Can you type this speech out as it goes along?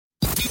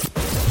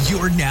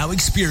You're now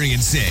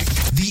experiencing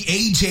the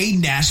AJ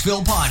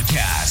Nashville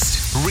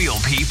podcast. Real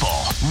people,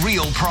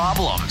 real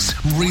problems,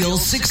 real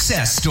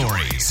success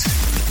stories.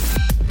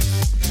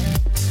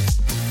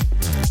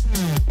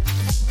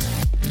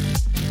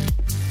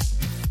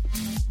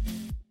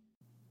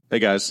 Hey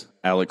guys,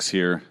 Alex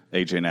here,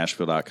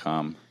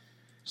 ajnashville.com.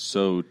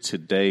 So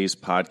today's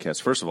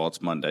podcast, first of all,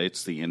 it's Monday.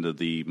 It's the end of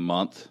the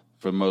month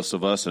for most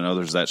of us. I know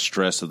there's that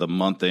stress of the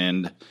month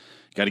end.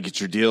 Got to get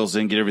your deals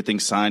in, get everything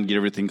signed, get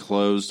everything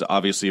closed.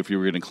 Obviously, if you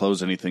were going to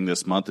close anything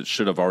this month, it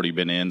should have already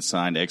been in,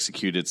 signed,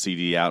 executed,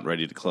 CD out,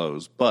 ready to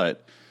close.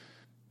 But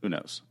who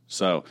knows?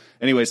 So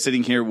anyway,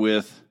 sitting here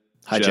with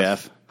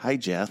Jeff. Hi,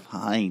 Jeff.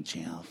 Hi,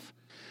 Jeff.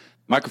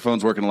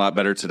 Microphone's working a lot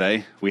better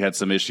today. We had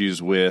some issues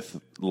with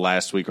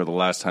last week or the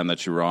last time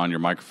that you were on. Your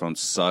microphone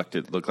sucked.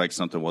 It looked like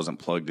something wasn't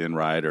plugged in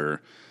right,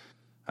 or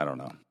I don't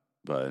know.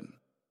 But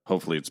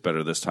hopefully it's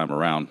better this time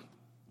around.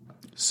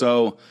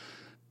 So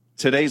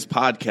today's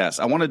podcast,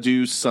 I want to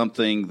do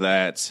something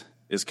that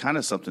is kind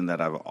of something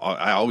that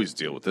I always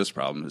deal with. This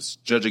problem is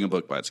judging a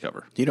book by its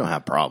cover. You don't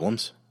have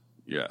problems.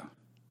 Yeah,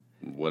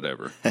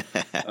 whatever.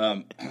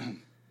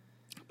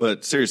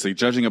 But seriously,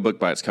 judging a book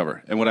by its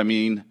cover. And what I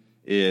mean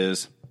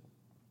is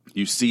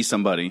you see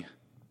somebody,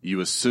 you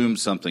assume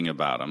something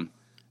about them,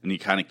 and you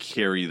kind of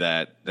carry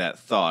that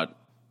thought.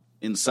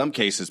 In some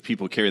cases,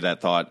 people carry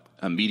that thought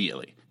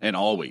immediately and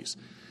always.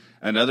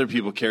 And other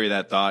people carry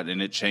that thought,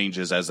 and it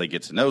changes as they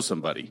get to know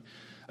somebody.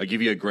 I'll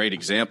give you a great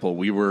example.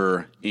 We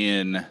were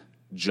in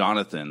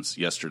Jonathan's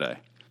yesterday,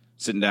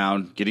 sitting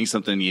down, getting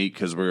something to eat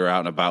because we were out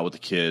and about with the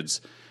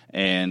kids.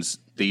 And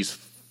these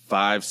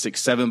 5,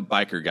 6, 7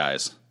 biker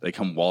guys, they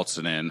come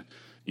waltzing in,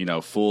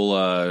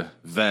 full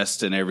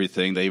vest and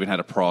everything. They even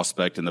had a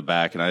prospect in the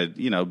back. And I,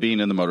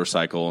 being in the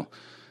motorcycle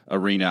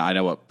arena, I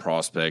know what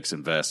prospects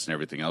and vests and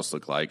everything else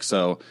look like.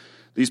 So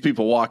these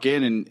people walk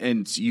in,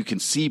 and you can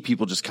see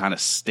people just kind of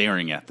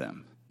staring at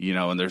them,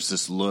 and there's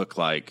this look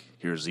like,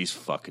 here's these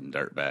fucking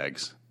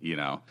dirtbags,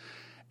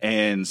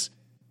 And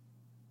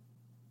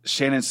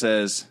Shannon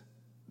says,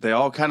 they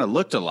all kind of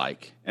looked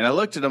alike. And I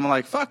looked at them, I'm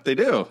like, fuck, they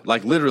do.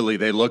 Like, literally,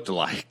 they looked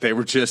alike. They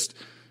were just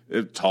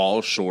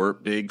tall,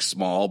 short, big,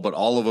 small, but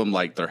all of them,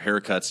 like, their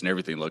haircuts and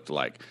everything looked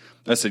alike.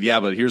 I said, yeah,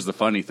 but here's the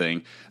funny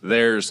thing.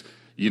 There's,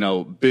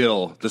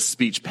 Bill, the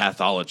speech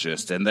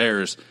pathologist, and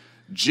there's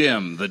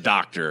Jim, the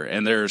doctor,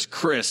 and there's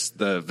Chris,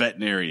 the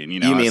veterinarian. You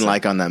mean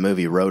like on that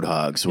movie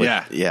Roadhogs?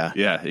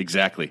 Yeah,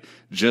 exactly.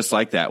 Just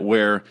like that,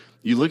 where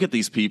you look at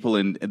these people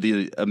and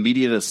the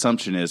immediate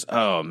assumption is,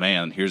 oh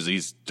man, here's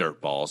these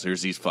dirtballs,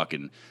 here's these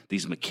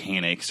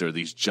mechanics or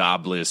these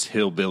jobless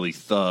hillbilly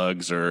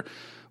thugs or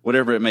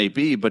whatever it may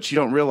be. But you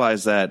don't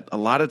realize that a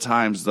lot of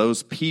times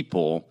those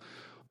people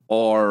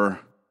are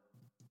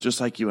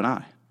just like you and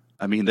I.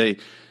 I mean,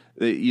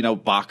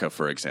 BACA,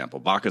 for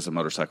example. BACA is a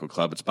motorcycle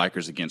club. It's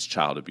Bikers Against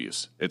Child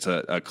Abuse. It's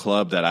a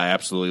club that I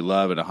absolutely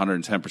love and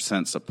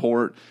 110%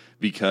 support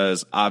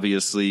because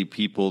obviously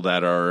people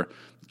that are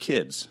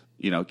kids,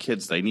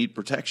 they need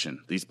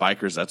protection. These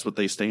bikers, that's what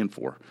they stand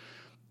for.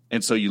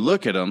 And so you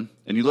look at them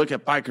and you look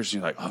at bikers and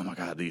you're like, oh my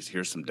God,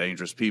 here's some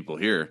dangerous people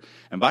here.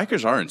 And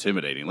bikers are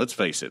intimidating. Let's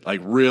face it, like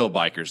real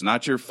bikers,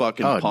 not your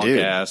fucking punk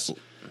ass.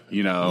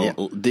 Yeah,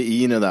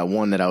 that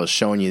one that I was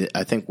showing you,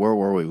 I think, where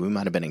were we? We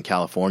might have been in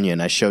California,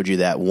 and I showed you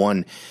that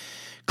one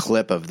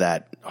clip of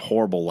that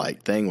horrible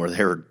thing where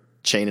they were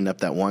chaining up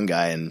that one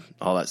guy and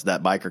all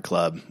that biker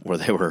club where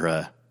they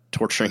were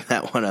torturing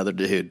that one other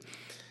dude.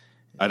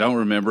 I don't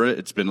remember it.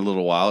 It's been a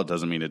little while. It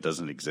doesn't mean it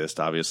doesn't exist,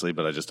 obviously,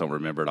 but I just don't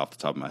remember it off the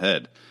top of my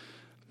head.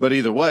 But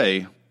either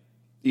way,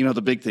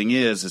 the big thing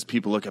is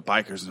people look at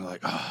bikers and they're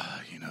like,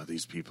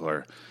 these people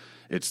are,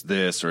 it's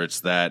this or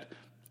it's that.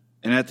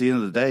 And at the end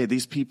of the day,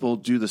 these people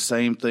do the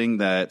same thing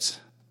that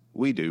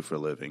we do for a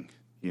living,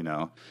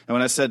 And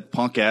when I said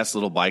punk-ass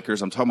little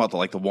bikers, I'm talking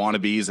about the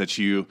wannabes that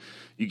you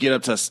get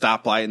up to a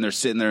stoplight and they're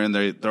sitting there and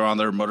they're on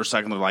their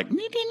motorcycle and they're like,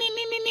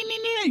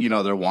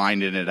 they're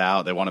winding it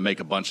out. They want to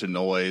make a bunch of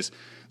noise.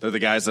 They're the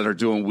guys that are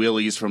doing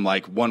wheelies from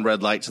one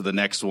red light to the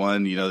next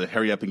one, they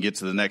hurry up and get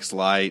to the next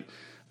light.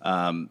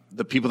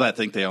 The people that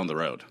think they own the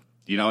road.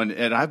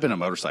 And I've been a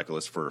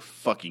motorcyclist for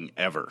fucking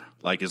ever.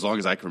 As long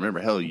as I can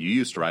remember. Hell, you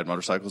used to ride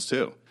motorcycles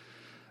too.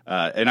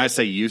 And I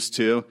say used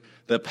to.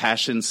 The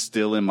passion's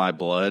still in my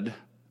blood.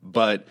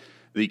 But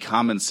the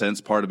common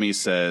sense part of me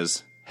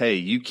says, hey,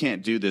 you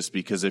can't do this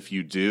because if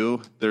you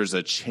do, there's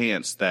a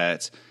chance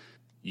that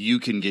you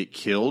can get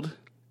killed.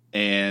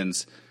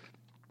 And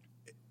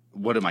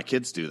what do my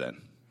kids do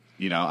then?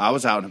 I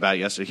was out and about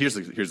yesterday.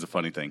 Here's the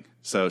funny thing.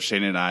 So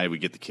Shane and I, we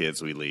get the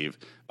kids, we leave.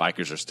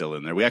 Bikers are still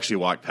in there. We actually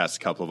walked past a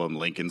couple of them.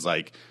 Lincoln's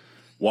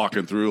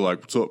walking through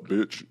what's up,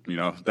 bitch?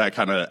 That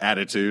kind of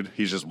attitude.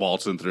 He's just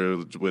waltzing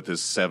through with his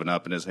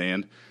 7-Up in his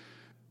hand.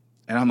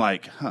 And I'm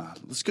like,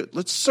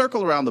 let's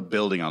circle around the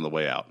building on the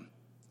way out.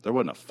 There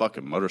wasn't a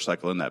fucking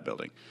motorcycle in that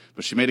building.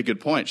 But she made a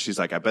good point. She's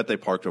like, I bet they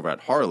parked over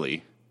at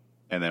Harley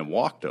and then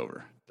walked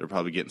over. They're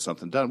probably getting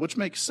something done, which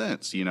makes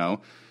sense,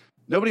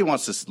 Nobody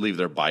wants to leave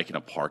their bike in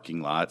a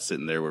parking lot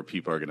sitting there where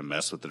people are going to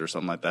mess with it or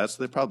something like that.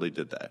 So they probably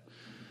did that.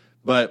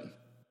 But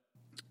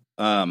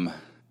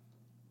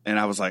And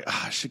I was like,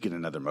 I should get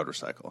another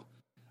motorcycle.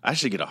 I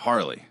should get a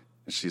Harley.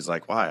 And she's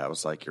like, why? I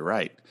was like, you're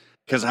right.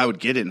 Because I would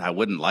get it and I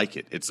wouldn't like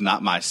it. It's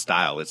not my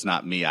style. It's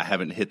not me. I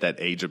haven't hit that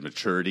age of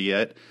maturity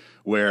yet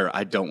where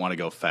I don't want to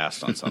go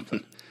fast on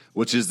something,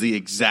 which is the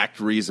exact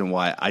reason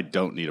why I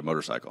don't need a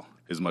motorcycle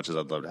as much as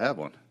I'd love to have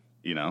one.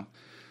 You know,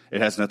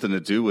 it has nothing to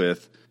do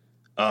with,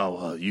 oh,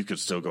 well, you could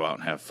still go out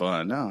and have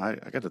fun. No,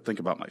 I got to think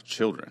about my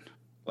children.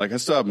 Like, I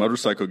still have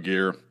motorcycle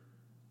gear.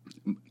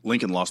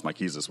 Lincoln lost my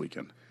keys this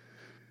weekend.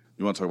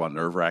 You want to talk about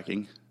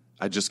nerve-wracking?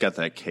 I just got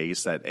that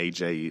case, that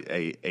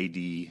AJT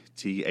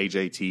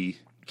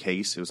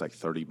case. It was like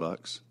 $30.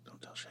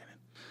 Don't tell Shannon.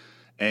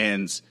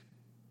 And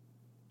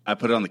I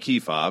put it on the key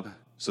fob.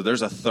 So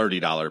there's a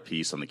 $30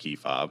 piece on the key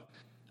fob.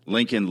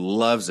 Lincoln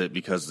loves it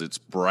because it's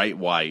bright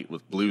white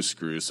with blue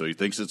screws. So he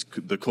thinks it's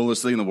the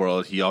coolest thing in the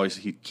world. He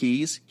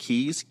keys.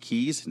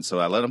 And so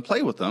I let him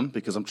play with them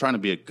because I'm trying to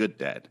be a good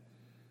dad.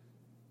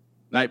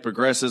 Night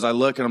progresses. I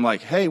look and I'm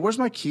like, hey, where's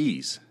my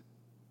keys?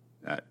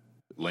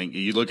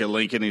 You look at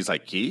Lincoln and he's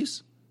like,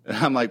 keys? And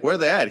I'm like, where are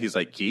they at? He's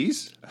like,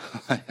 keys?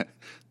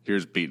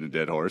 Here's beating a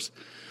dead horse.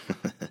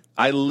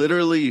 I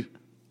literally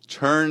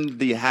turned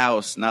the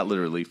house, not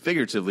literally,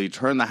 figuratively,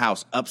 turned the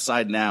house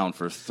upside down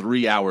for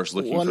 3 hours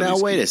looking for these keys. Well,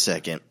 now, wait a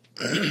second.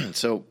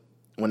 So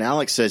when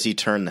Alex says he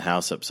turned the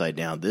house upside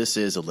down, this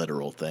is a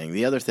literal thing.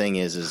 The other thing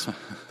is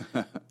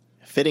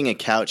fitting a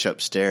couch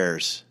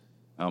upstairs.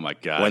 Oh, my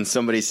God. When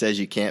somebody says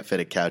you can't fit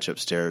a couch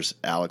upstairs,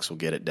 Alex will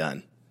get it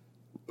done.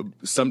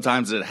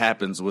 Sometimes it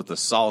happens with the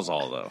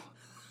Sawzall,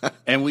 though.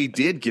 And we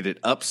did get it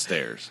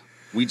upstairs.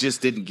 We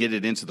just didn't get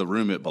it into the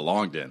room it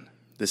belonged in.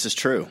 This is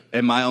true.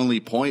 And my only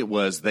point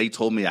was they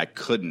told me I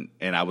couldn't,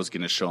 and I was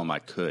going to show them I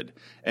could.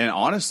 And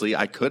honestly,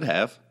 I could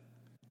have.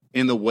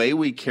 In the way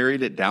we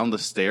carried it down the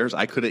stairs,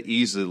 I could have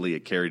easily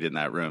carried it in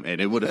that room,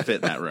 and it would have fit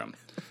in that room.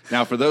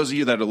 Now, for those of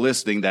you that are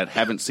listening that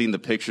haven't seen the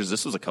pictures,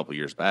 this was a couple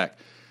years back.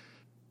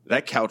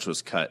 That couch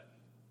was cut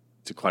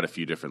to quite a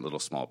few different little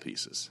small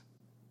pieces.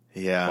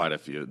 Yeah. Quite a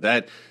few.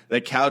 That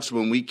couch,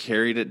 when we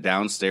carried it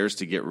downstairs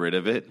to get rid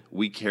of it,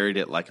 we carried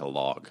it like a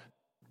log.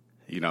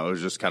 You know, it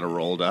was just kind of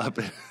rolled up.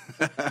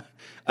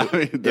 I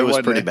mean, it was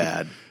pretty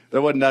bad.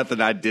 There wasn't nothing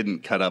I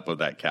didn't cut up with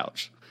that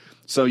couch.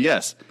 So,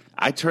 yes,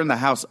 I turned the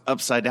house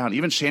upside down.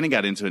 Even Shannon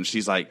got into it, and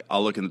she's like,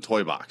 I'll look in the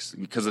toy box.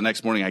 Because the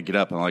next morning I get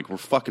up, and I'm like, we're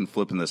fucking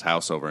flipping this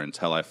house over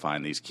until I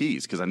find these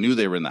keys, because I knew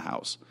they were in the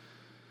house.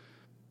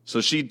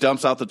 So she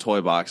dumps out the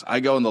toy box. I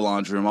go in the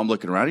laundry room. I'm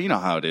looking around. You know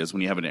how it is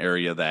when you have an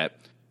area that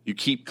you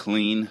keep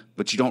clean,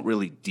 but you don't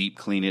really deep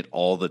clean it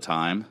all the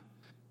time.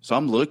 So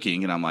I'm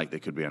looking, and I'm like, they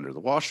could be under the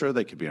washer.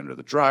 They could be under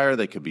the dryer.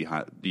 They could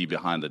be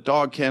behind the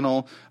dog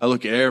kennel. I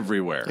look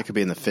everywhere. They could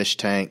be in the fish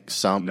tank,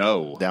 sump,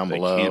 down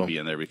below. They can't be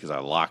in there because I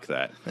lock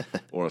that,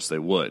 or else they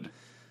would.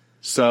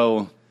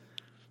 So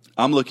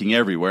I'm looking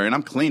everywhere, and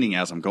I'm cleaning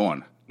as I'm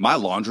going. My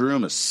laundry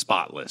room is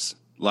spotless.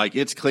 Like,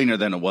 it's cleaner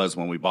than it was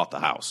when we bought the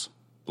house,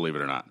 believe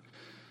it or not.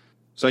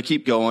 So I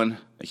keep going.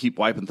 I keep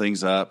wiping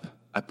things up.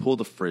 I pull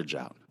the fridge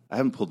out. I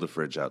haven't pulled the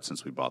fridge out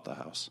since we bought the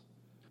house.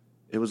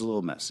 It was a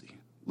little messy,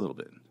 a little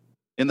bit.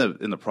 In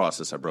the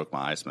process, I broke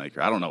my ice maker.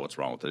 I don't know what's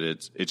wrong with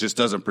it. It just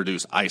doesn't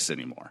produce ice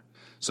anymore.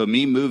 So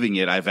me moving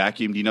it, I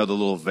vacuumed. You know the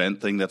little vent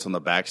thing that's on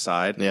the back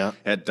side? Yeah.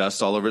 It had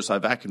dust all over it, so I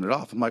vacuumed it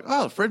off. I'm like,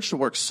 oh, the fridge should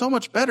work so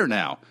much better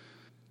now.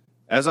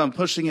 As I'm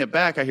pushing it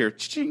back, I hear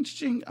ching,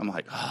 ching. I'm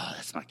like, oh,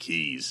 that's my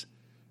keys.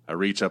 I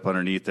reach up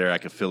underneath there. I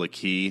can feel a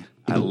key.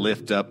 I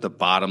lift up the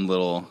bottom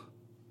little,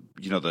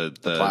 you know, the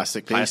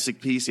plastic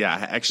piece. Yeah,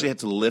 I actually had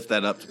to lift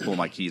that up to pull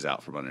my keys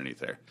out from underneath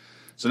there.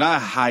 So now I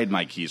hide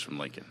my keys from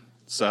Lincoln.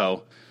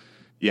 So,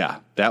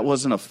 yeah, that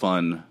wasn't a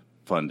fun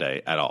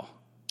day at all.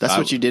 That's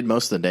what you did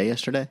most of the day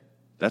yesterday?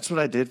 That's what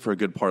I did for a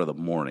good part of the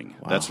morning.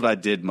 Wow. That's what I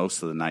did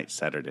most of the night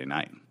Saturday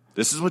night.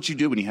 This is what you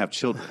do when you have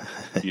children,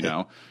 you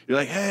know. You're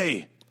like,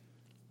 hey,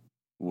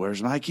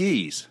 where's my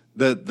keys?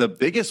 The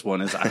biggest one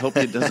is I hope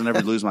it doesn't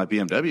ever lose my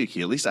BMW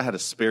key. At least I had a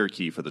spare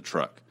key for the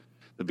truck.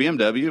 The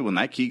BMW, when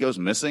that key goes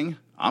missing,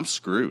 I'm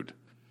screwed.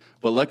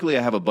 But luckily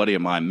I have a buddy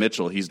of mine,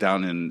 Mitchell. He's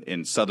down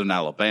in southern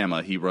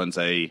Alabama. He runs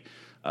a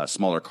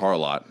smaller car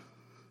lot.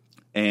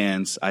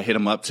 And I hit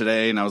him up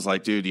today, and I was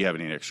like, dude, do you have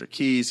any extra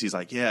keys? He's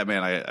like, yeah,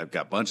 man, I've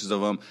got bunches of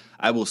them.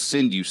 I will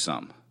send you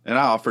some. And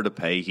I offered to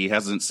pay. He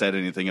hasn't said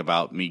anything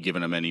about me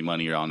giving him any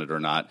money on it or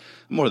not.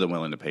 I'm more than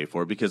willing to pay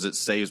for it because it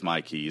saves my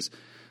keys.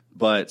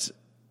 But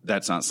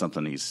that's not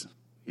something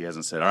he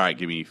hasn't said, all right,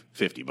 give me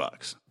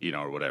 $50, you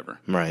know, or whatever.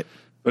 Right.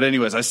 But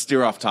anyways, I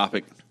steer off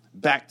topic.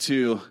 Back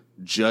to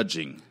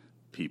judging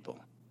people.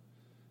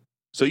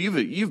 So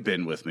you've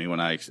been with me when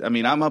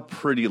I'm a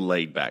pretty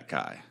laid back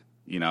guy.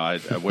 You know, I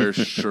wear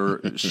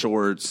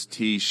shorts,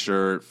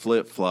 T-shirt,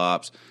 flip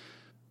flops.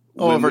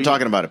 Oh, if we're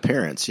talking about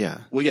appearance, yeah.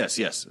 Well,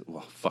 yes.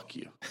 Well, fuck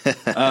you.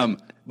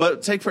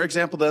 But take for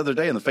example the other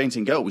day in the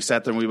Fainting Goat, we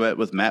sat there and we met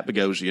with Matt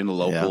Bogosian, the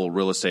local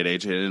real estate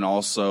agent, and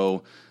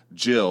also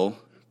Jill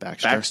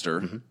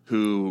Baxter, mm-hmm.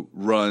 who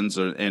runs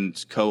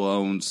and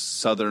co-owns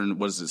Southern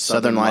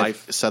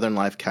Life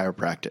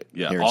Chiropractic.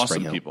 Yeah,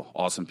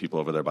 awesome people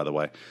over there, by the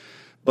way.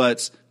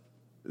 But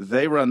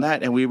they run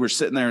that, and we were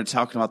sitting there and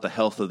talking about the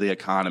health of the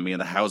economy and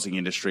the housing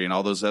industry and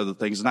all those other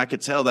things. And I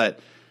could tell that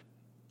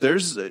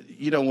there's,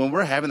 when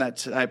we're having that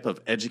type of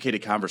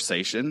educated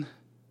conversation,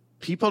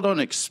 people don't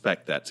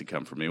expect that to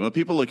come from me. When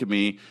people look at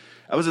me,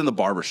 I was in the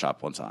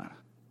barbershop one time,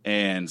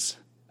 and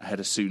I had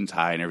a suit and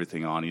tie and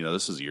everything on.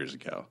 This was years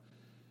ago.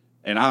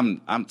 And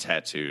I'm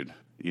tattooed.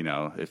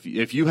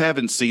 If you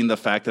haven't seen the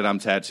fact that I'm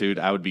tattooed,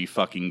 I would be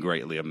fucking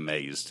greatly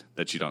amazed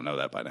that you don't know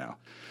that by now.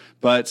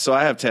 But so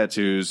I have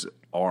tattoos,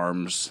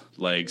 arms,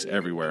 legs,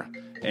 everywhere.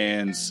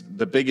 And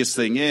the biggest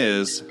thing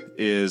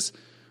is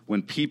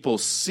when people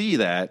see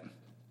that,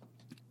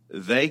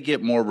 they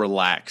get more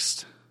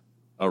relaxed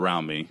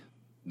around me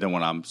than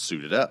when I'm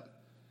suited up.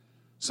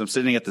 So I'm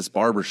sitting at this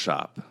barber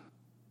shop,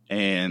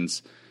 and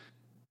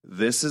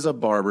this is a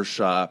barber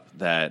shop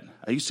that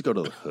I used to go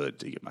to the hood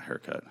to get my hair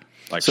cut.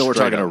 So we're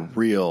talking a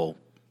real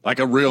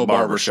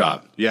barber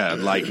shop. Yeah,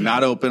 like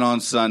not open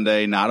on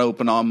Sunday, not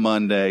open on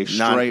Monday,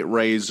 straight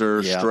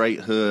razor,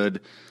 straight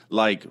hood,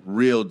 like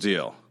real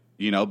deal.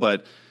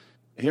 But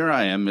here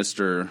I am,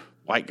 Mr.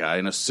 White guy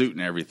in a suit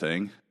and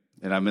everything,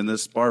 and I'm in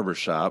this barber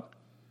shop.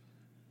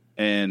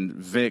 And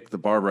Vic, the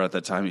barber at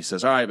that time, he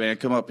says, "All right, man,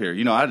 come up here."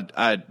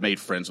 I'd made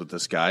friends with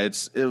this guy.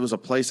 It was a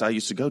place I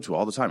used to go to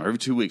all the time, every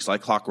 2 weeks,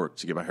 like clockwork,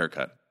 to get my hair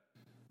cut.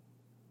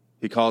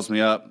 He calls me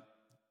up,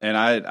 and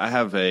I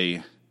have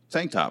a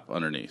tank top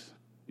underneath,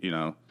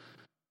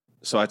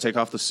 So I take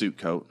off the suit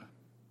coat,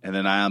 and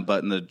then I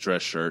unbutton the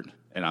dress shirt,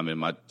 and I'm in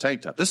my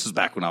tank top. This is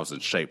back when I was in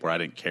shape, where I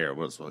didn't care. I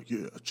was like,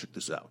 yeah, check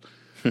this out.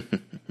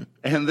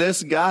 And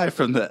this guy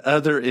from the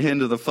other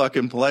end of the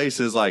fucking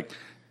place is like,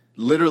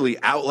 literally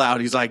out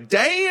loud, he's like,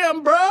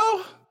 "Damn,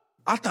 bro,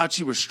 I thought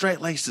you were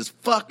straight-laced as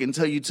fuck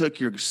until you took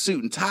your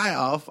suit and tie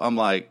off." I'm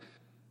like,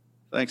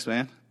 "Thanks,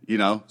 man."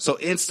 So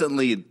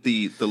instantly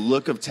the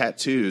look of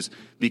tattoos,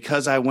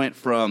 because I went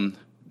from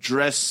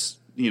dress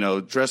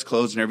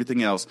clothes and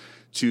everything else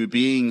to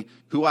being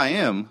who I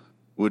am,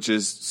 which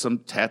is some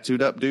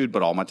tattooed up dude,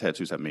 but all my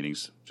tattoos have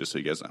meanings, just so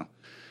you guys know.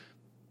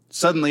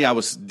 Suddenly I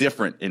was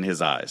different in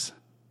his eyes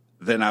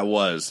than I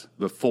was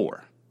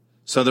before.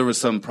 So there was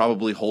some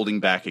probably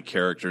holding back a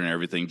character and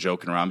everything,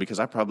 joking around, because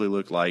I probably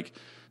look like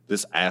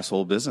this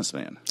asshole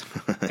businessman.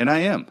 And I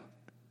am.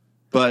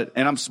 And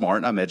I'm smart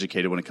and I'm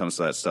educated when it comes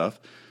to that stuff.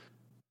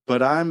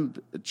 But I'm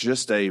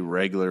just a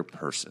regular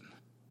person.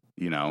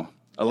 A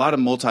lot of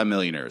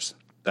multimillionaires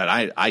that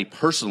I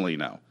personally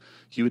know,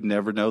 you would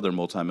never know they're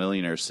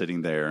multimillionaires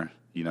sitting there,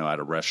 at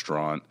a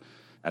restaurant,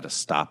 at a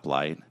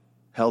stoplight.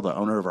 Hell, the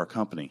owner of our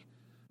company,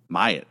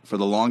 Myatt, for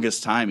the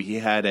longest time, he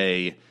had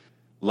a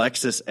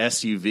Lexus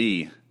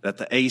SUV that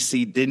the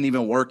AC didn't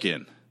even work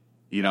in,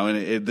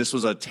 and this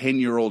was a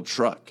 10-year-old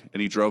truck,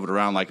 and he drove it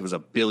around like it was a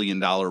 $1 billion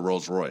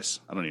Rolls Royce.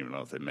 I don't even know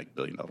if they make $1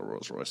 billion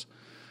Rolls Royce.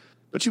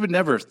 But you would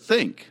never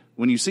think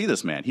when you see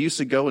this man. He used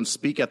to go and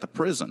speak at the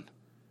prison,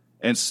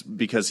 and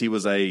because he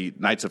was a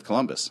Knights of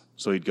Columbus.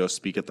 So he'd go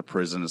speak at the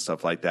prison and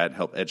stuff like that and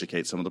help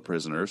educate some of the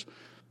prisoners.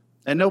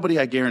 And nobody,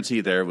 I guarantee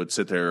there, would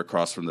sit there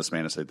across from this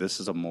man and say, "This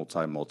is a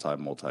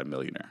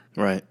multi-millionaire."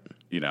 Right.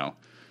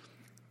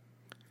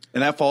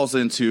 And that falls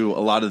into a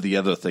lot of the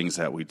other things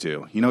that we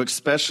do,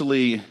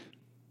 especially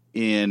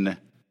in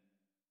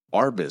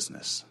our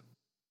business,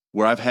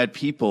 where I've had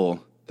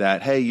people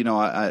that, "Hey,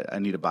 I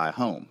need to buy a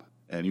home,"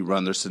 and you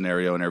run their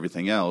scenario and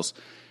everything else,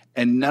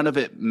 and none of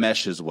it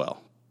meshes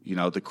well.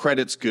 The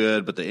credit's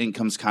good, but the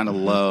income's kind of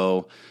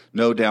low,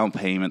 no down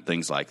payment,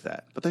 things like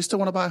that. But they still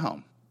want to buy a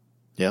home.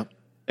 Yeah.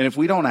 And if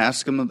we don't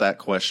ask them that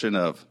question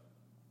of,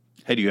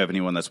 "Hey, do you have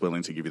anyone that's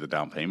willing to give you the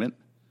down payment?"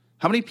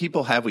 How many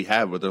people have we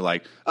had where they're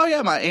like, "Oh,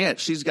 yeah, my aunt,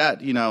 she's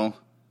got,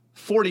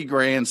 40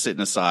 grand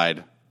sitting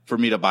aside for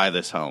me to buy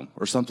this home,"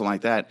 or something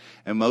like that.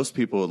 And most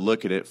people would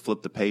look at it,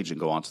 flip the page, and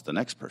go on to the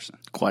next person.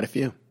 Quite a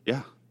few.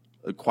 Yeah,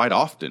 quite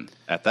often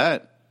at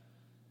that.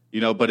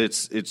 But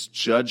it's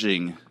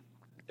judging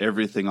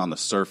everything on the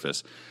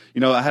surface.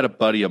 I had a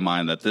buddy of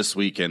mine that this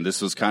weekend,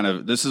 this is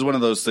one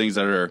of those things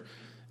that are,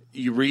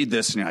 you read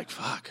this and you're like,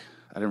 fuck,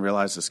 I didn't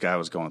realize this guy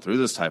was going through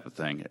this type of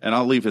thing. And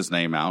I'll leave his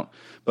name out,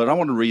 but I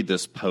want to read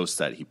this post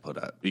that he put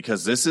up,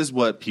 because this is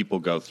what people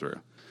go through.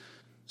 It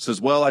says,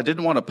 "Well, I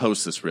didn't want to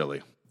post this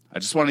really. I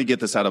just wanted to get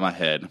this out of my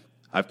head.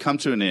 I've come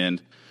to an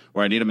end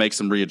where I need to make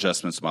some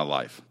readjustments in my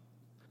life.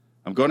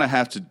 I'm going to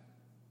have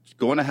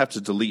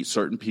to delete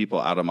certain people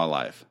out of my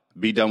life.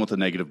 Be done with the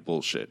negative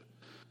bullshit.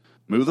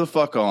 Move the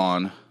fuck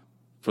on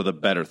for the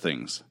better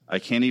things. I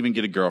can't even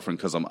get a girlfriend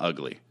because I'm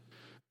ugly.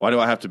 Why do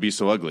I have to be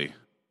so ugly?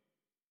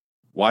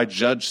 Why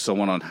judge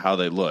someone on how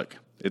they look?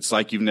 It's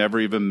like you've never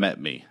even met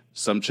me.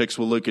 Some chicks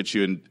will look at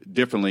you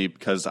differently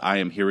because I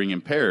am hearing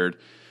impaired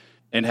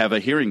and have a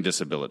hearing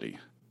disability.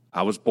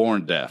 I was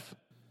born deaf.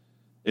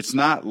 It's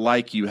not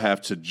like you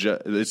have to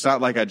it's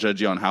not like I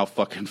judge you on how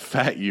fucking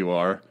fat you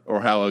are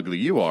or how ugly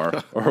you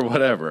are or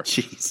whatever."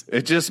 Jeez.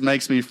 It just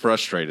makes me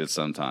frustrated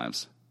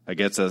sometimes. I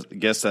guess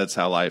that's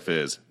how life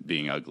is,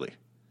 being ugly.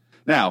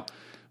 Now,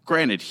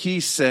 granted,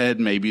 he said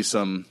maybe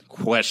some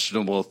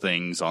questionable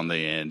things on the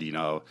end,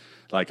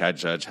 like I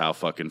judge how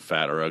fucking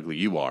fat or ugly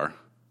you are.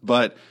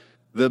 But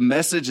The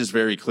message is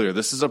very clear.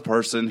 This is a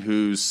person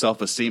whose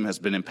self-esteem has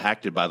been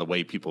impacted by the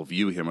way people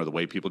view him or the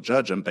way people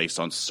judge him based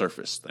on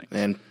surface things.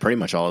 And pretty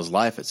much all his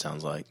life, it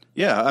sounds like.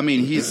 Yeah, I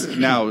mean, he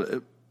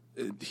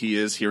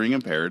is hearing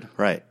impaired.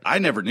 Right. I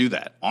never knew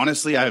that.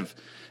 Honestly, I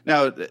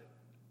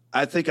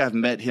think I've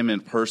met him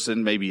in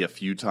person maybe a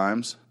few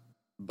times,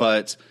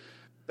 but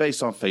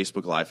based on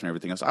Facebook Live and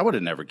everything else, I would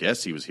have never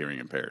guessed he was hearing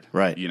impaired.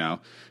 Right. You know,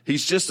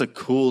 he's just a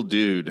cool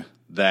dude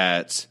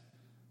that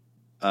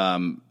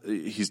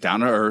he's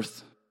down to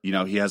earth. You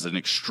know, he has an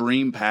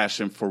extreme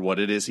passion for what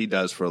it is he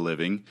does for a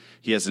living.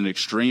 He has an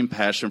extreme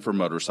passion for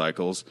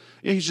motorcycles.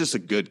 Yeah, he's just a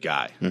good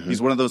guy. Mm-hmm.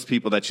 He's one of those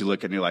people that you look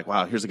at and you're like,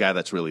 wow, here's a guy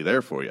that's really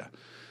there for you.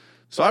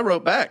 So I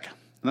wrote back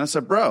and I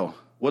said, bro,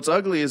 what's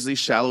ugly is these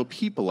shallow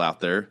people out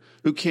there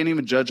who can't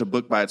even judge a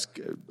book by its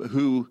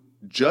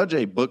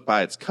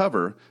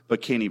cover,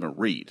 but can't even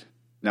read.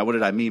 Now, what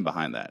did I mean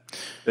behind that?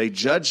 They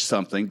judge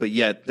something, but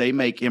yet they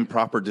make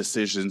improper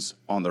decisions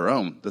on their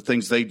own. The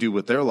things they do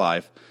with their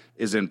life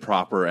is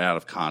improper, out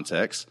of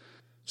context.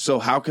 So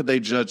how could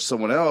they judge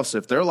someone else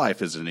if their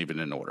life isn't even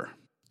in order?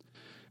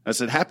 I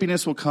said,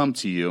 happiness will come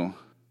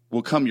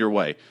your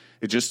way.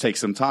 It just takes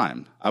some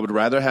time. I would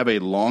rather have a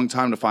long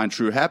time to find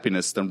true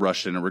happiness than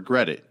rush in and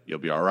regret it. You'll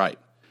be all right.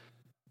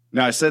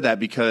 Now, I said that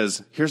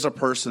because here's a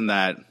person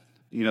that,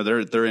 you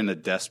know, they're in a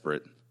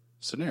desperate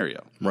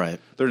scenario. Right.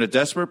 They're in a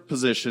desperate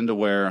position to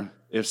where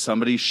if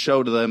somebody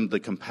showed them the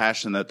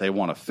compassion that they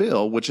want to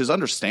feel, which is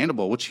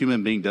understandable, which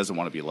human being doesn't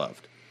want to be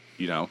loved,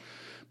 you know?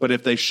 But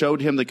if they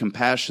showed him the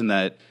compassion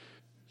that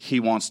he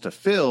wants to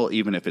feel,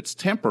 even if it's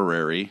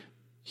temporary,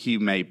 he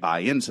may buy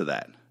into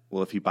that.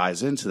 Well, if he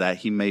buys into that,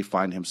 he may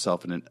find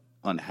himself in an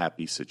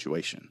unhappy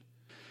situation.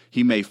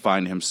 He may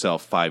find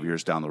himself 5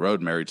 years down the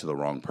road married to the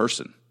wrong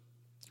person.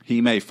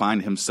 He may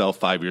find himself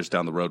 5 years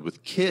down the road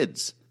with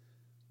kids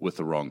with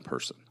the wrong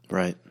person.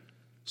 Right.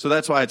 So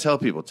that's why I tell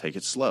people, take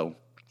it slow.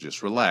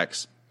 Just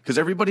relax. Because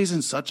everybody's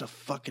in such a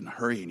fucking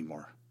hurry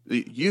anymore.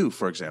 You,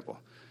 for example,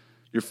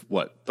 you're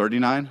what,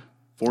 39,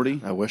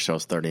 40? I wish I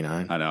was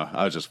 39. I know.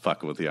 I was just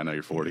fucking with you. I know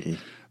you're 40.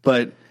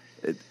 But,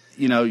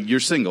 you know, you're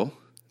single.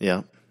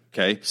 Yeah.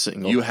 Okay?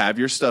 Single. You have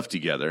your stuff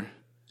together.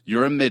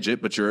 You're a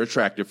midget, but you're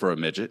attractive for a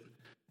midget.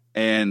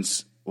 And,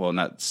 well,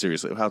 not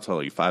seriously. How tall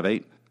are you,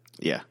 5'8"?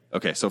 Yeah.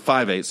 Okay, so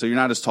 5'8", so you're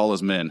not as tall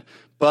as men.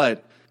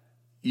 But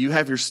you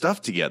have your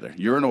stuff together.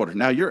 You're in order.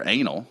 Now, you're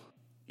anal,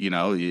 you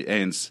know,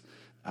 and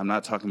I'm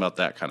not talking about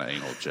that kind of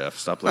anal, Jeff.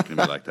 Stop looking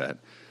at me like that.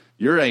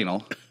 You're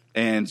anal,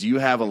 and you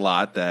have a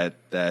lot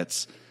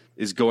that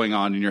is going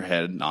on in your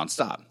head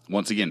nonstop.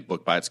 Once again,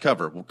 book by its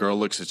cover. A girl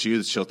looks at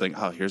you, she'll think,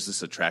 oh, here's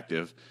this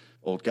attractive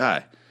old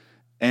guy.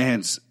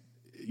 And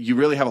you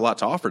really have a lot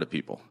to offer to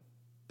people.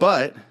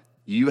 But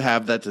you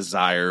have that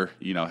desire,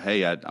 you know,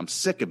 hey, I'm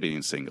sick of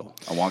being single.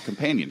 I want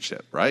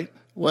companionship, right?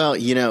 Well,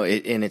 you know,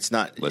 it's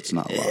not. Let's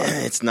not lie.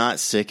 It's not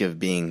sick of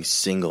being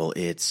single.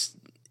 It's,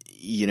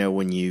 you know,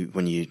 when you,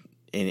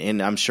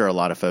 and I'm sure a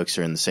lot of folks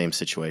are in the same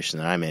situation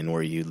that I'm in,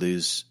 where you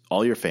lose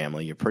all your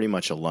family. You're pretty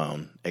much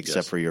alone,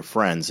 except for your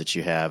friends that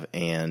you have.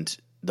 And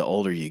the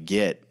older you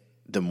get,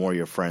 the more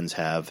your friends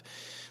have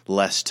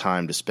less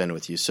time to spend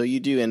with you. So you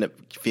do end up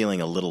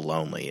feeling a little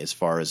lonely, as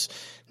far as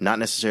not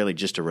necessarily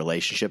just a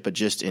relationship, but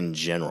just in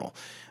general,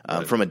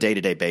 from a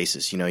day-to-day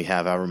basis. You know, you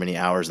have however many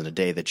hours in a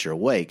day that you're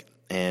awake.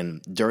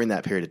 And during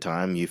that period of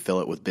time, you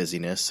fill it with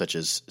busyness, such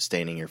as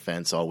staining your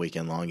fence all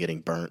weekend long, getting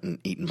burnt and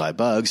eaten by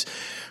bugs.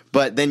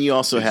 But then you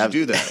also have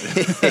you do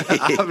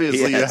that.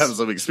 Obviously, yes. You have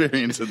some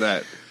experience in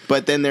that.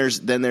 But then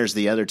there's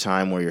the other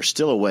time where you're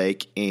still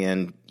awake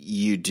and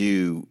you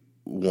do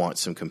want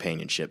some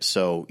companionship.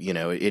 So, you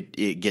know,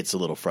 it gets a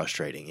little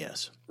frustrating.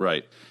 Yes,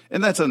 right,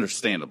 and that's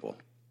understandable.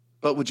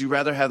 But would you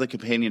rather have the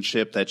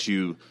companionship that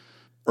you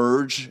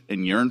urge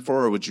and yearn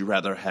for, or would you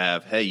rather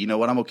have, hey, you know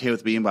what, I'm okay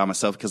with being by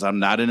myself because I'm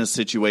not in a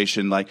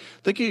situation like,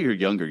 think of your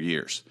younger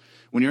years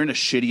when you're in a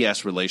shitty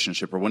ass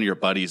relationship or one of your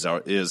buddies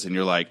is, and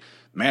you're like,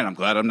 man, I'm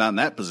glad I'm not in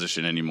that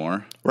position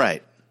anymore.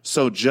 Right.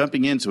 So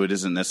jumping into it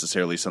isn't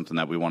necessarily something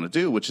that we want to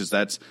do, which is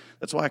that's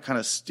why I kind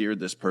of steered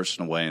this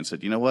person away and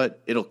said, you know what,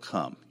 it'll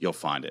come, you'll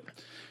find it.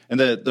 And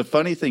the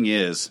funny thing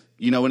is,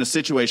 you know, in a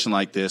situation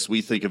like this,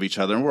 we think of each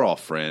other, and we're all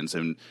friends,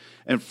 and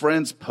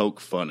friends poke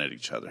fun at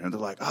each other. And they're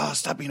like, oh,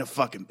 stop being a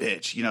fucking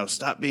bitch. You know,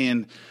 stop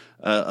being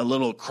a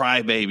little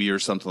crybaby or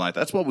something like that.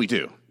 That's what we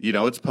do. You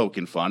know, it's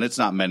poking fun. It's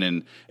not meant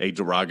in a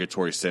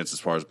derogatory sense as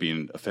far as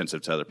being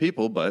offensive to other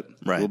people, but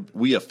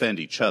we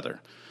offend each other.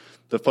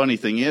 The funny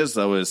thing is,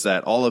 though, is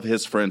that all of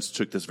his friends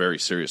took this very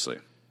seriously.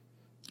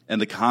 And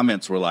the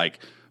comments were like,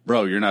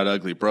 bro, you're not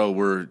ugly.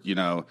 Bro,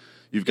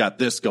 you've got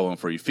this going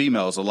for you.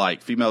 Females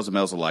and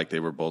males alike, they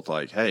were both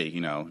like, hey,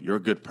 you know, you're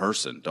a good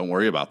person. Don't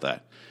worry about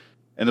that.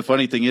 And the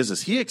funny thing is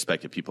he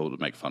expected people to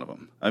make fun of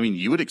him. I mean,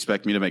 you would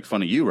expect me to make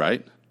fun of you,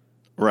 right?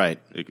 Right.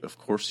 Of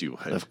course you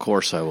would. Of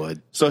course I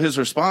would. So his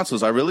response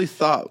was, I really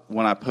thought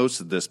when I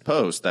posted this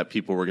post that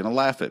people were going to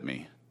laugh at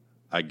me.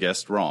 I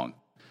guessed wrong.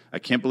 I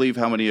can't believe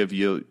how many of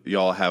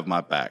y'all have my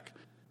back.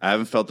 I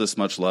haven't felt this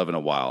much love in a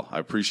while. I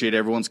appreciate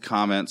everyone's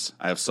comments.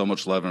 I have so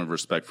much love and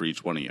respect for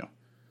each one of you.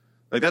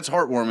 Like, that's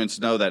heartwarming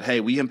to know that, hey,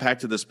 we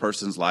impacted this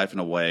person's life in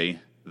a way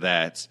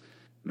that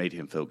made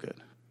him feel good.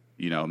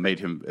 You know, made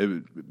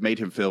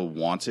him feel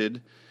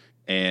wanted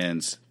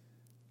and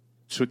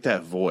took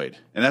that void.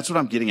 And that's what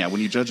I'm getting at.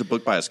 When you judge a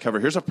book by its cover,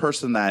 here's a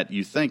person that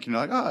you think, and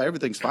you're like, oh,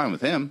 everything's fine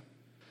with him.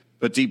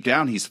 But deep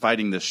down, he's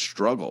fighting this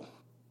struggle.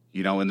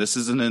 You know, and this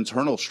is an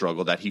internal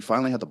struggle that he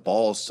finally had the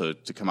balls to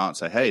come out and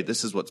say, hey,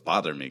 this is what's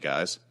bothering me,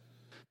 guys.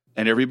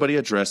 And everybody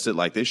addressed it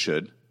like they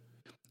should.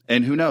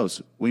 And who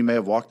knows? We may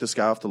have walked this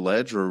guy off the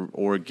ledge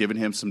or given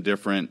him some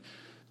different,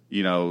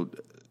 you know,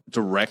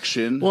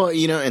 direction. Well,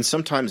 you know, and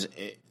sometimes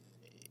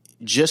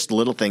just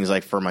little things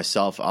like for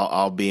myself,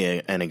 I'll be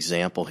an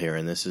example here,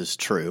 and this is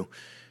true.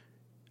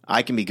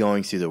 I can be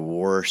going through the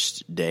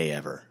worst day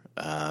ever,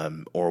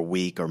 or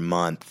week or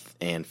month,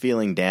 and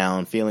feeling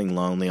down, feeling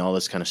lonely, all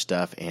this kind of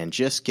stuff, and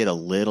just get a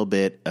little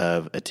bit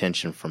of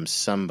attention from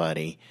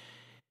somebody,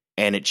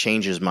 and it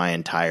changes my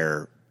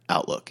entire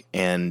outlook,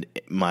 and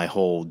my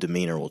whole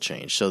demeanor will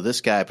change. So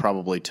this guy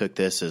probably took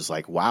this as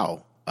like,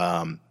 wow,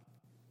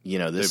 you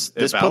know, this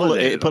put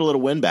a little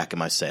wind back in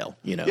my sail,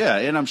 you know? Yeah,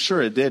 and I'm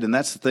sure it did. And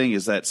that's the thing,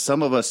 is that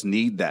some of us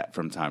need that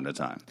from time to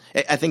time.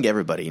 I think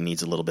everybody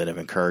needs a little bit of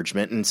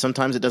encouragement, and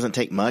sometimes it doesn't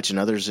take much, and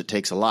others it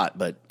takes a lot.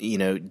 But, you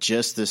know,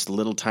 just this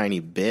little tiny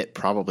bit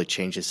probably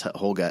changes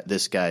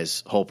this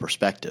guy's whole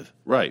perspective.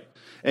 Right.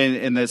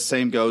 And the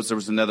same goes, there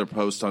was another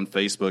post on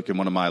Facebook in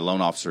one of my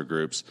loan officer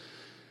groups,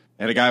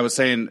 and a guy was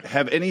saying,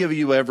 have any of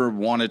you ever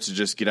wanted to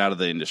just get out of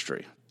the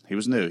industry? He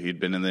was new. He'd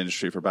been in the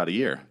industry for about a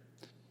year.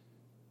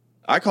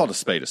 I called a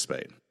spade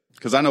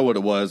because I know what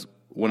it was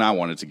when I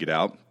wanted to get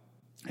out.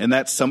 And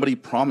that's somebody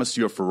promised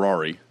you a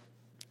Ferrari,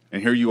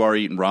 and here you are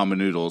eating ramen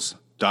noodles,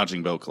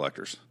 dodging bill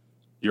collectors.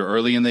 You're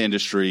early in the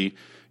industry.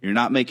 You're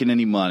not making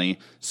any money.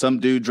 Some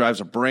dude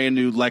drives a brand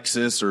new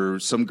Lexus, or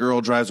some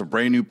girl drives a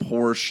brand new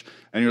Porsche,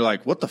 and you're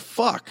like, what the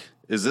fuck?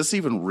 Is this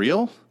even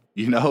real?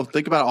 You know,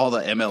 think about all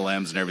the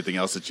MLMs and everything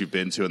else that you've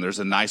been to, and there's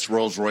a nice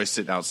Rolls Royce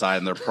sitting outside,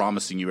 and they're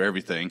promising you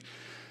everything.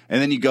 And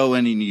then you go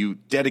in and you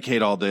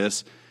dedicate all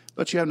this,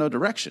 but you have no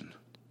direction.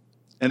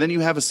 And then you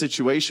have a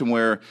situation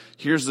where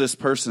here's this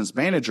person's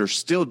manager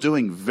still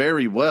doing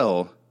very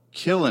well,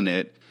 killing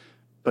it,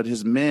 but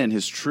his men,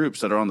 his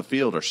troops that are on the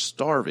field are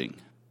starving.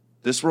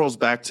 This rolls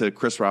back to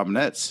Chris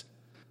Robinette's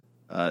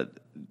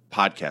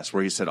podcast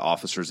where he said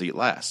officers eat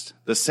last.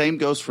 The same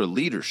goes for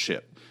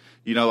leadership.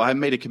 You know, I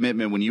made a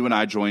commitment when you and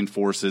I joined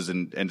forces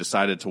and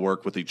decided to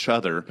work with each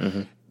other.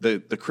 Mm-hmm.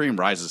 The cream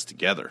rises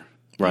together.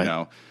 Right. You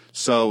know?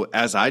 So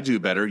as I do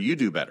better, you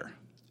do better.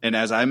 And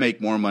as I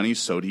make more money,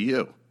 so do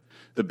you.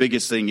 The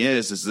biggest thing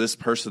is this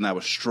person that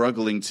was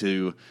struggling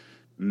to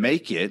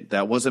make it,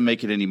 that wasn't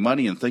making any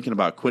money and thinking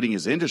about quitting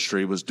his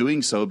industry, was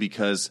doing so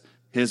because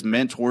his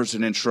mentors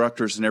and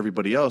instructors and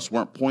everybody else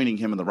weren't pointing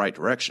him in the right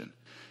direction.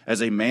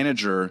 As a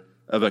manager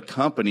of a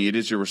company, it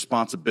is your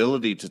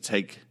responsibility to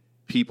take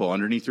people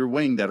underneath your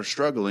wing that are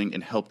struggling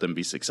and help them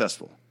be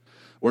successful.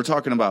 We're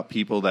talking about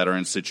people that are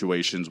in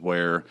situations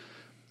where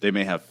they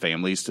may have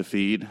families to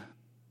feed.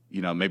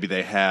 You know, maybe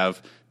they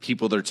have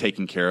people they're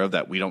taking care of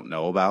that we don't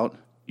know about.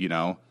 You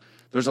know,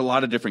 there's a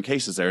lot of different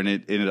cases there. And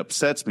it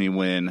upsets me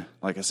when,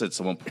 like I said,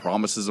 someone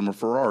promises them a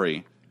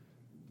Ferrari,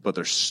 but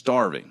they're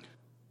starving.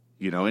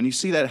 You know, and you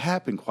see that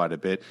happen quite a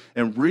bit.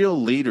 And real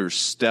leaders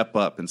step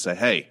up and say,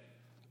 hey,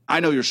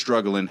 I know you're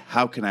struggling.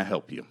 How can I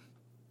help you?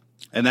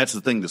 And that's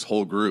the thing, this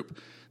whole group,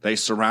 they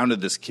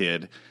surrounded this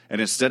kid, and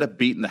instead of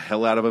beating the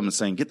hell out of him and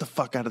saying, get the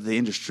fuck out of the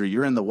industry,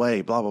 you're in the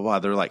way, blah, blah, blah,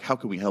 they're like, how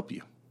can we help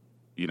you?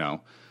 You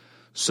know?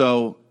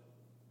 So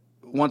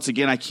once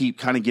again, I keep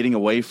kind of getting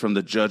away from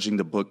the judging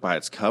the book by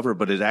its cover,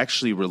 but it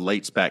actually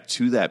relates back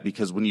to that,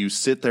 because when you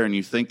sit there and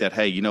you think that,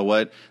 hey, you know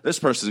what, this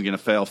person's going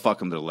to fail, fuck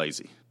them, they're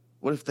lazy.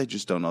 What if they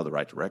just don't know the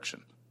right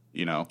direction?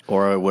 You know?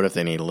 Or what if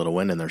they need a little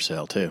wind in their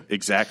sail too?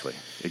 Exactly.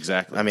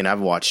 I mean,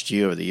 I've watched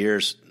you over the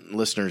years.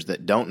 Listeners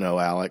that don't know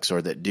Alex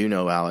or that do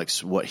know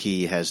Alex, what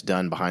he has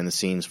done behind the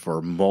scenes for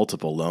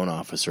multiple loan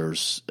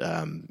officers,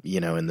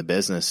 you know, in the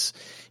business.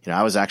 You know,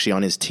 I was actually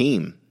on his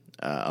team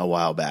a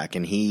while back,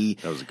 and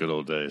that was the good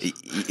old days.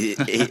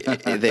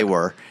 They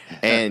were.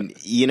 And,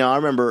 you know, I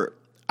remember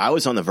I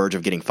was on the verge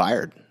of getting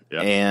fired,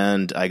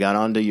 and I got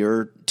onto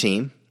your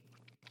team,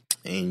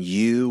 and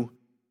you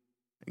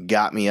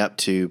got me up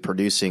to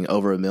producing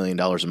over $1 million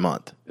a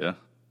month. Yeah.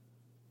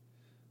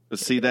 But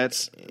see,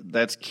 that's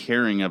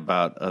caring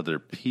about other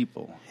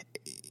people.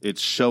 It's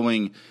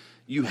showing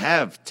you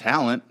have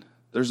talent.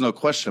 There's no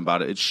question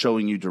about it. It's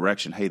showing you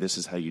direction. Hey, this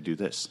is how you do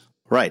this.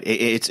 Right.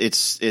 It's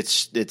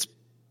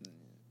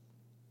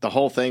the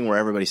whole thing where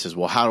everybody says,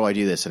 well, how do I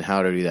do this and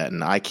how do I do that?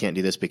 And I can't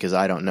do this because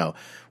I don't know.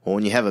 Well,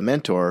 when you have a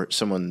mentor,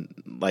 someone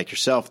like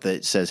yourself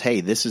that says,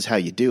 hey, this is how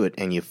you do it,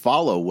 and you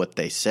follow what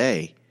they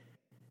say,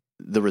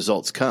 the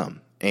results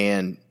come.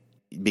 And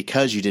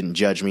because you didn't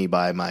judge me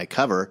by my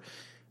cover,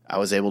 I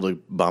was able to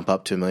bump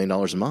up to $1 million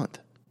a month.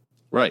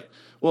 Right.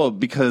 Well,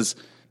 because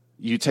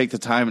you take the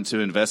time to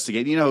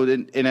investigate, you know,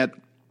 and at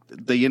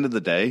the end of the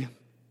day,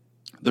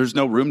 there's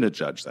no room to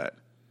judge that.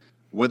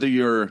 Whether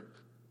you're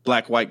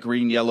black, white,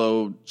 green,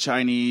 yellow,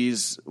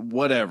 Chinese,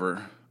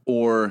 whatever,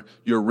 or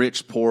you're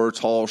rich, poor,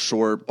 tall,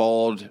 short,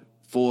 bald,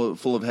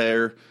 full of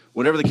hair,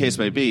 whatever the case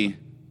may be.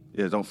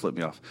 Yeah, don't flip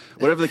me off.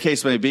 Whatever the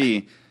case may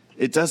be,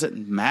 it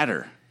doesn't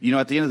matter. You know,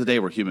 at the end of the day,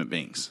 we're human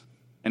beings.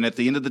 And at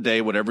the end of the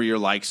day, whatever your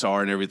likes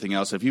are and everything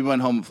else, if you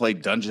went home and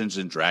played Dungeons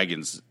and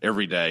Dragons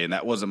every day and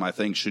that wasn't my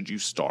thing, should you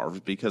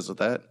starve because of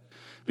that?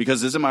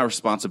 Because is it my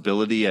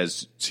responsibility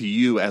to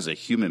you as a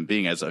human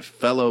being, as a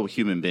fellow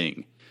human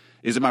being?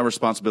 Is it my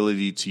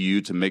responsibility to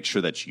you to make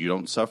sure that you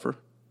don't suffer?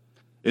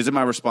 Is it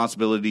my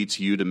responsibility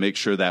to you to make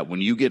sure that when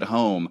you get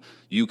home,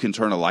 you can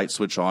turn a light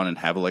switch on and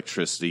have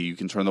electricity, you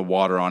can turn the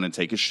water on and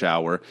take a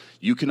shower,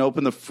 you can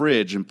open the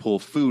fridge and pull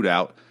food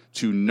out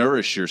to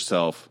nourish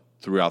yourself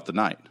throughout the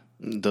night?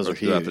 Those are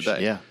huge. The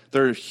day. Yeah.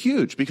 They're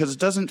huge because it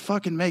doesn't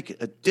fucking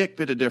make a dick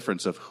bit of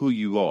difference of who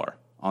you are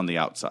on the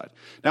outside.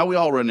 Now, we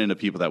all run into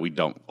people that we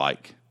don't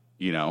like,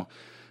 you know.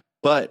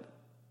 But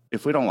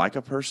if we don't like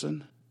a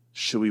person,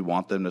 should we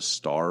want them to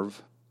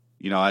starve?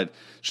 You know,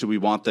 should we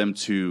want them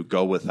to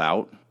go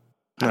without?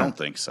 I don't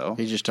think so.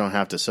 You just don't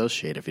have to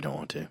associate if you don't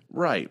want to.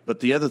 Right. But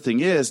the other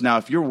thing is, now,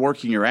 if you're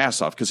working your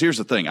ass off, because here's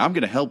the thing, I'm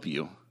going to help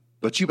you,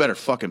 but you better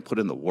fucking put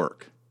in the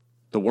work.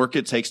 The work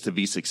it takes to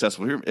be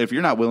successful. If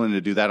you're not willing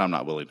to do that, I'm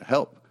not willing to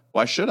help.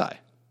 Why should I?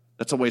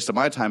 That's a waste of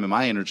my time and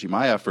my energy,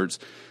 my efforts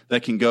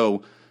that can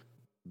go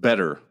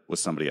better with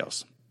somebody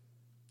else.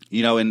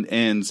 You know,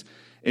 and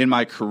in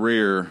my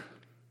career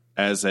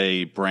as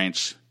a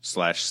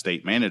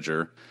branch/state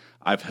manager,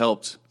 I've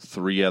helped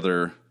 3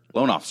 other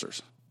loan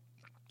officers.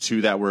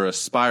 2 that were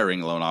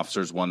aspiring loan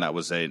officers, 1 that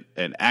was an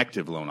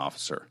active loan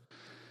officer.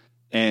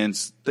 And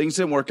things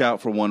didn't work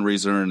out for one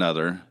reason or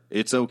another.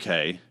 It's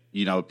okay.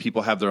 You know,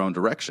 people have their own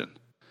direction.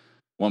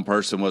 One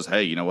person was,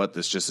 hey, you know what,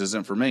 this just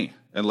isn't for me.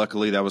 And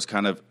luckily that was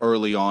kind of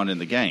early on in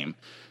the game.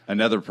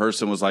 Another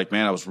person was like,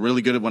 man, I was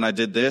really good at when I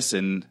did this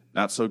and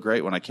not so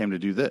great when I came to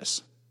do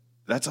this.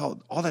 That's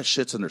all that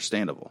shit's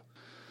understandable.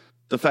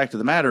 The fact of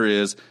the matter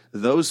is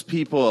those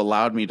people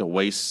allowed me to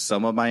waste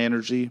some of my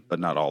energy, but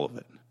not all of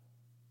it.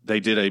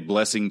 They did a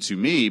blessing to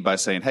me by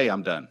saying, hey,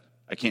 I'm done.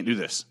 I can't do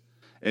this.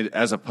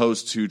 As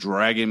opposed to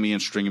dragging me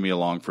and stringing me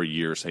along for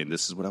years saying,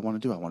 this is what I want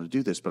to do. I want to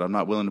do this, but I'm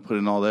not willing to put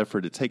in all the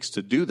effort it takes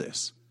to do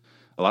this.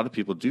 A lot of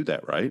people do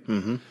that, right?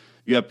 Mm-hmm.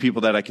 You have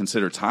people that I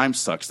consider time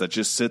sucks that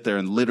just sit there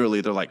and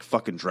literally they're like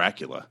fucking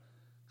Dracula,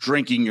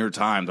 drinking your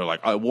time. They're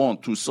like, I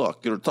want to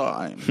suck your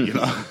time, you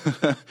know?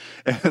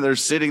 And they're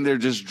sitting there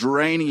just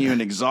draining you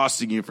and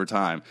exhausting you for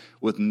time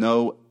with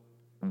no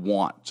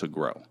want to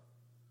grow.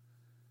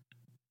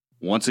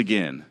 Once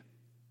again,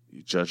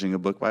 you're judging a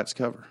book by its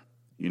cover.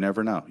 You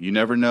never know. You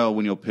never know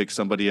when you'll pick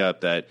somebody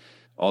up that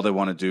all they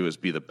want to do is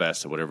be the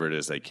best at whatever it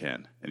is they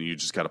can. And you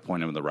just got to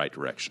point them in the right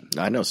direction.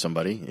 I know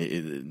somebody,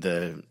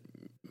 the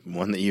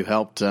one that you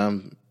helped,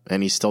 and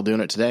he's still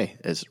doing it today,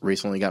 has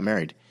recently got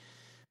married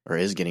or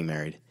is getting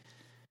married.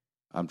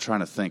 I'm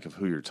trying to think of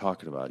who you're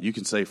talking about. You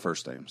can say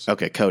first names.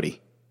 Okay,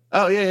 Cody.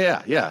 Oh,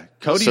 yeah.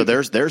 Cody. So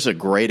there's a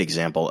great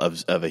example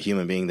of a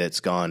human being that's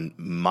gone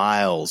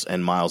miles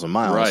and miles and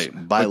miles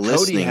by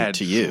listening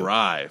to you.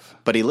 Drive.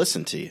 But he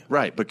listened to you.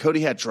 Right, but Cody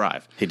had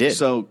drive. He did.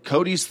 So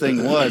Cody's thing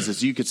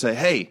is you could say,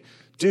 hey,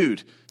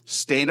 dude,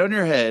 stand on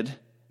your head,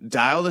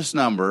 dial this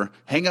number,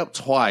 hang up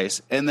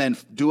twice, and then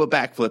do a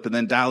backflip and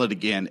then dial it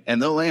again, and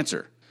they'll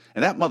answer.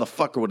 And that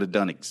motherfucker would have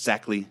done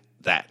exactly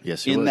that.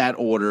 Yes, he in would. that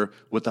order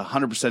with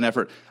 100%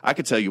 effort. I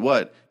could tell you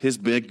what, his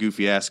big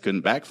goofy ass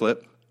couldn't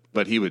backflip,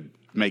 but he would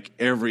make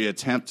every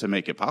attempt to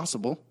make it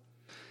possible.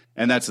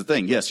 And that's the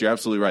thing. Yes, you're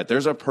absolutely right.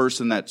 There's a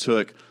person that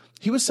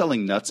he was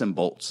selling nuts and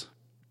bolts.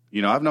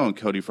 You know, I've known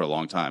Cody for a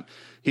long time.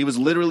 He was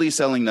literally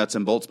selling nuts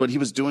and bolts, but he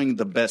was doing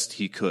the best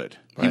he could.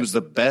 Right. He was the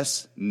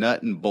best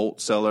nut and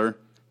bolt seller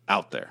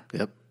out there.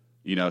 Yep.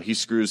 You know, he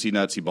screws, he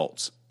nuts, he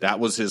bolts. That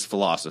was his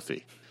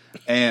philosophy.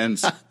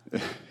 And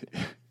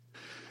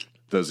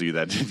those of you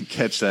that didn't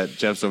catch that,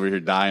 Jeff's over here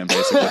dying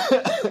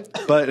basically.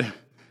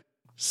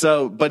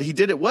 But he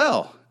did it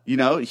well. You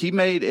know, he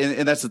made,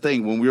 and that's the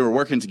thing, when we were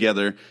working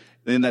together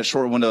in that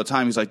short window of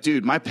time, he's like,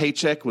 dude, my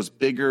paycheck was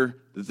bigger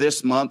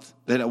this month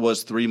than it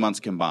was 3 months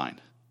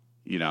combined,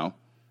 you know?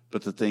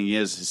 But the thing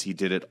is he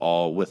did it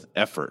all with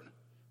effort.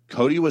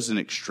 Cody was an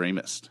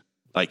extremist.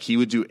 Like, he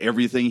would do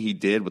everything he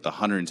did with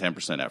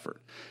 110%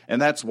 effort. And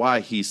that's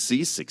why he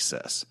sees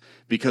success.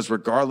 Because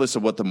regardless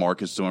of what the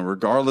market's doing,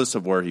 regardless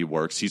of where he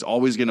works, he's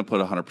always going to put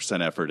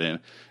 100% effort in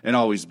and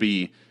always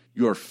be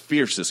your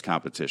fiercest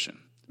competition.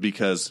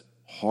 Because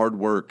hard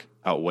work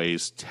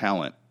outweighs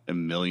talent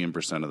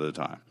 1,000,000% of the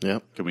time.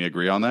 Yep. Can we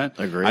agree on that?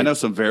 Agree. I know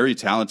some very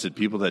talented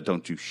people that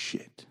don't do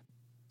shit.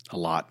 A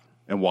lot.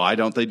 And why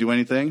don't they do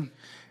anything?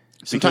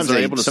 Sometimes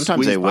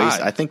they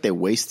waste. I think they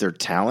waste their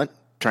talent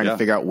trying to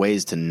figure out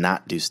ways to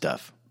not do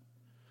stuff.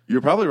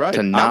 You're probably right.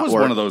 I was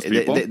one of those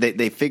people.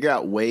 They figure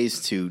out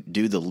ways to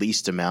do the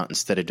least amount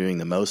instead of doing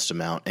the most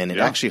amount, and it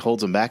actually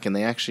holds them back, and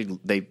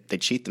they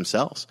cheat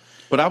themselves.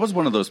 But I was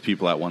one of those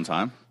people at one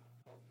time.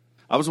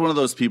 I was one of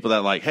those people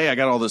that like, hey, I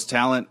got all this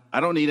talent. I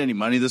don't need any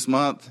money this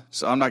month,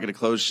 so I'm not going to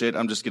close shit.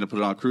 I'm just going to put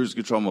it on cruise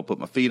control. I'm going to put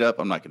my feet up.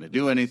 I'm not going to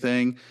do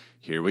anything.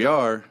 Here we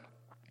are.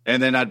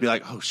 And then I'd be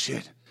like, oh,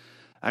 shit.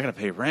 I got to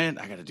pay rent.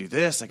 I got to do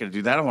this. I got to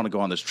do that. I want to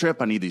go on this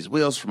trip. I need these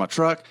wheels for my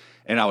truck.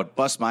 And I would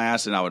bust my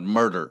ass and I would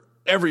murder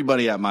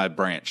everybody at my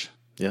branch,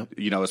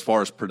 as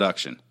far as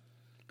production,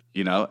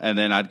 and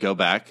then I'd go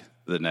back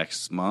the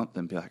next month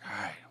and be like,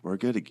 all right, we're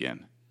good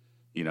again.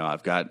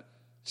 I've got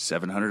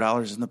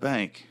 $700 in the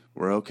bank.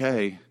 We're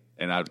okay.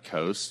 And I'd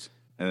coast.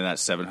 And then that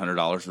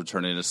 $700 would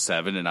turn into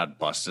 $7 and I'd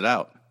bust it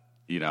out,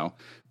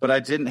 But I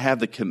didn't have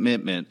the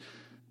commitment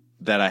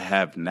that I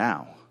have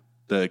now.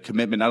 The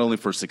commitment not only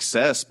for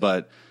success,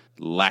 but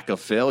lack of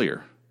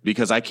failure.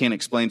 Because I can't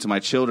explain to my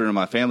children and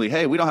my family,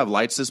 hey, we don't have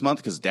lights this month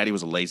because Daddy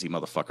was a lazy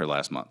motherfucker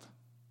last month,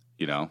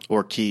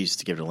 Or keys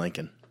to give to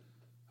Lincoln.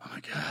 Oh,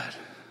 my God.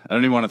 I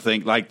don't even want to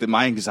think.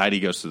 My anxiety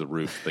goes through the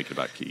roof thinking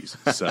about keys.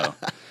 So,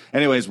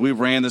 anyways, we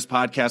ran this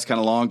podcast kind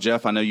of long.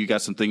 Jeff, I know you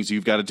got some things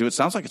you've got to do. It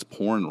sounds like it's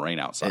pouring rain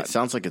outside. It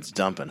sounds like it's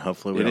dumping.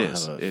 Hopefully, it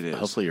is.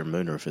 Hopefully, your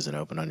moonroof isn't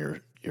open on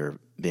your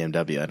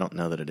BMW. I don't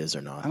know that it is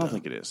or not. I don't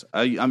think it is.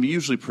 I'm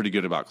usually pretty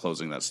good about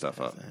closing that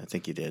stuff up. I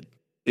think you did.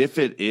 If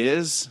it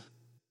is,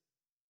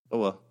 oh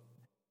well.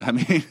 I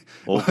mean,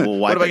 what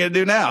am I going to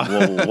do now?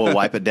 We'll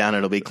wipe it down.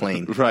 It'll be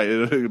clean. Right.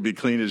 It'll be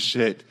clean as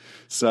shit.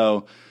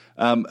 So,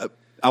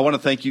 I want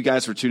to thank you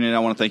guys for tuning in. I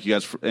want to thank you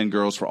guys and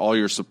girls for all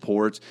your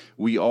support.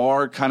 We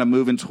are kind of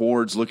moving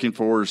towards looking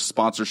for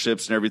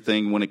sponsorships and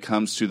everything when it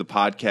comes to the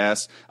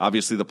podcast.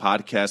 Obviously, the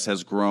podcast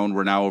has grown.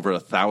 We're now over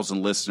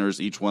 1,000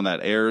 listeners, each one that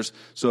airs.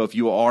 So if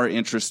you are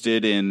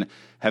interested in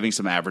having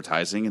some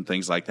advertising and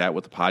things like that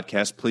with the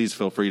podcast, please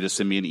feel free to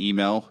send me an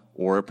email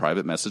or a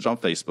private message on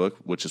Facebook,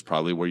 which is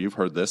probably where you've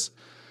heard this.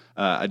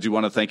 I do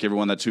want to thank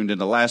everyone that tuned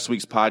into last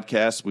week's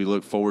podcast. We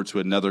look forward to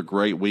another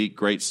great week,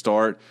 great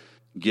start.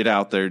 Get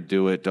out there,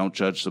 do it. Don't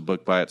judge the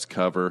book by its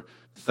cover.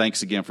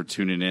 Thanks again for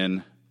tuning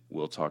in.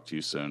 We'll talk to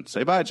you soon.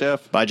 Say bye,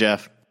 Jeff. Bye,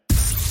 Jeff.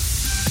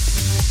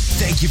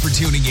 Thank you for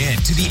tuning in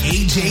to the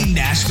AJ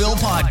Nashville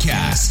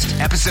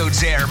podcast.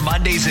 Episodes air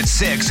Mondays at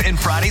 6 and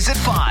Fridays at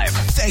 5.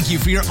 Thank you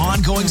for your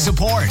ongoing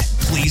support.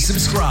 Please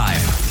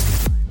subscribe.